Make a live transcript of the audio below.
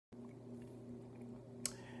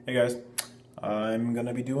Hey guys, I'm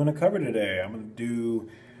gonna be doing a cover today. I'm gonna do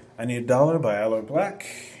I Need a Dollar by Aloe Black,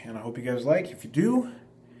 and I hope you guys like. If you do,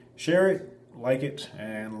 share it, like it,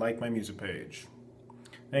 and like my music page.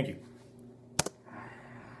 Thank you.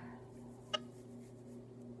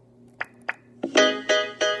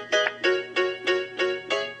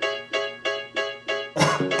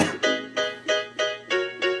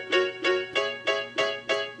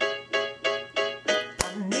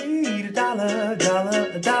 I need a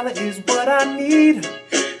dollar is what I need.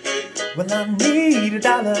 Well, I need a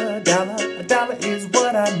dollar is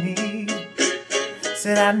what I need.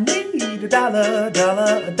 Said I need a dollar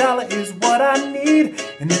is what I need.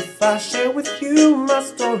 And if I share with you my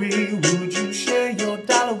story, would you share your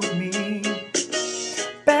dollar with me?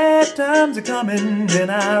 Bad times are coming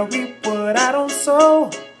and I reap what I don't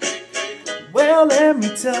sow. Well, let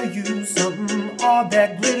me tell you something, all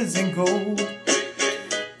that glitters ain't gold.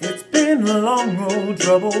 It's been a long road,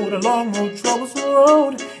 troublesome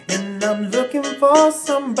road, and I'm looking for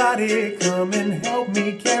somebody come and help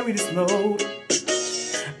me carry this load.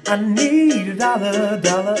 I need a dollar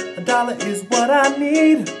is what I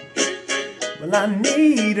need. Well, I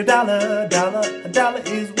need a dollar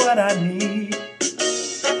is what I need.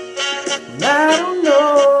 Well, I don't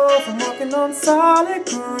know if I'm walking on solid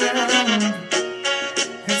ground,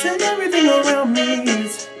 'cause everything around me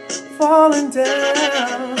is falling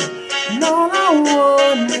down, and all I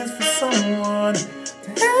want is for someone to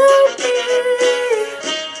help me.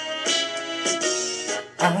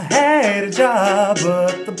 I had a job,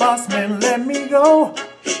 but the boss man let me go.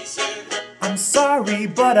 I'm sorry,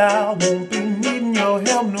 but I won't be needing your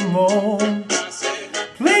help no more.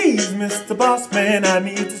 Please, Mr. Boss Man, I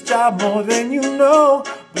need this job more than you know.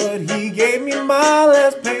 But he gave me my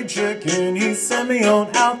last paycheck and he sent me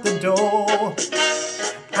on out the door.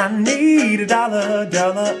 I need a dollar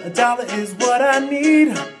is what I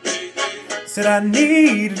need. Said I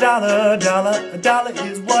need a dollar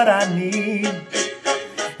is what I need.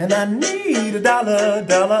 And I need a dollar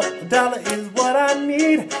is what I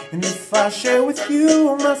need. And if I share with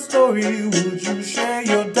you my story, would you share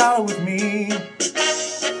your dollar with me?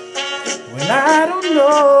 Well, I don't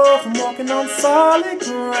know if I'm walking on solid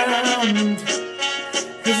ground,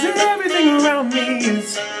 'cause everything around me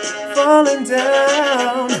is falling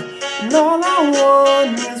down, and all I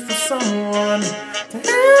want is for someone to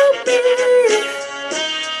help me.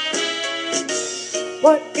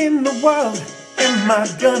 What in the world am I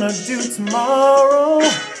gonna do tomorrow?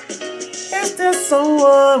 Is there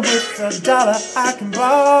someone with a dollar I can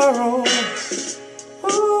borrow?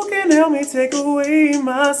 Who can help me take away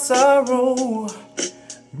my sorrow?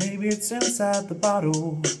 Maybe it's inside the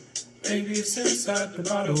bottle. Maybe it's inside the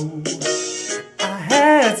bottle. I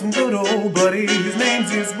had some good old buddy, his name's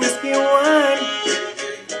just whiskey and wine.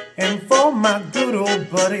 And for my good old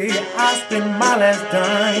buddy, I spend my last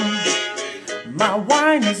dime. My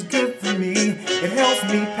wine is good for me, it helps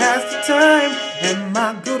me pass the time. And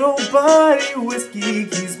my good old buddy whiskey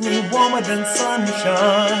keeps me warmer than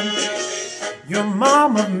sunshine. Your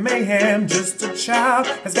mama mayhem, just a child,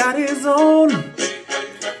 has got his own.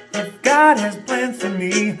 If God has plans for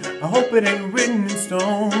me, I hope it ain't written in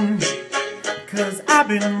stone. 'Cause I've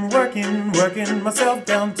been working myself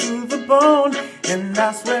down to the bone. And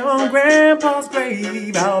I swear on Grandpa's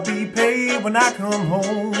grave, I'll be paid when I come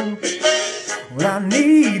home. Well, I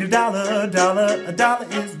need a dollar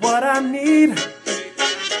is what I need.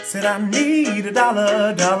 Said I need a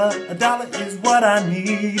dollar is what I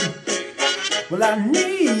need. Well, I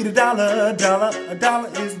need a dollar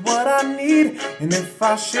is what I need. And if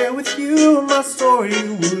I share with you my story,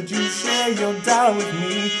 would you share your dollar with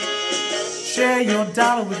me? Share your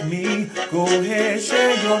dollar with me. Go ahead,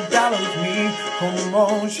 share your dollar with me. Come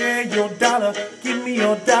on, share your dollar. Give me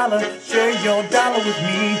your dollar. Share your dollar with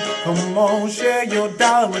me. Come on, share your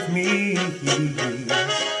dollar with me.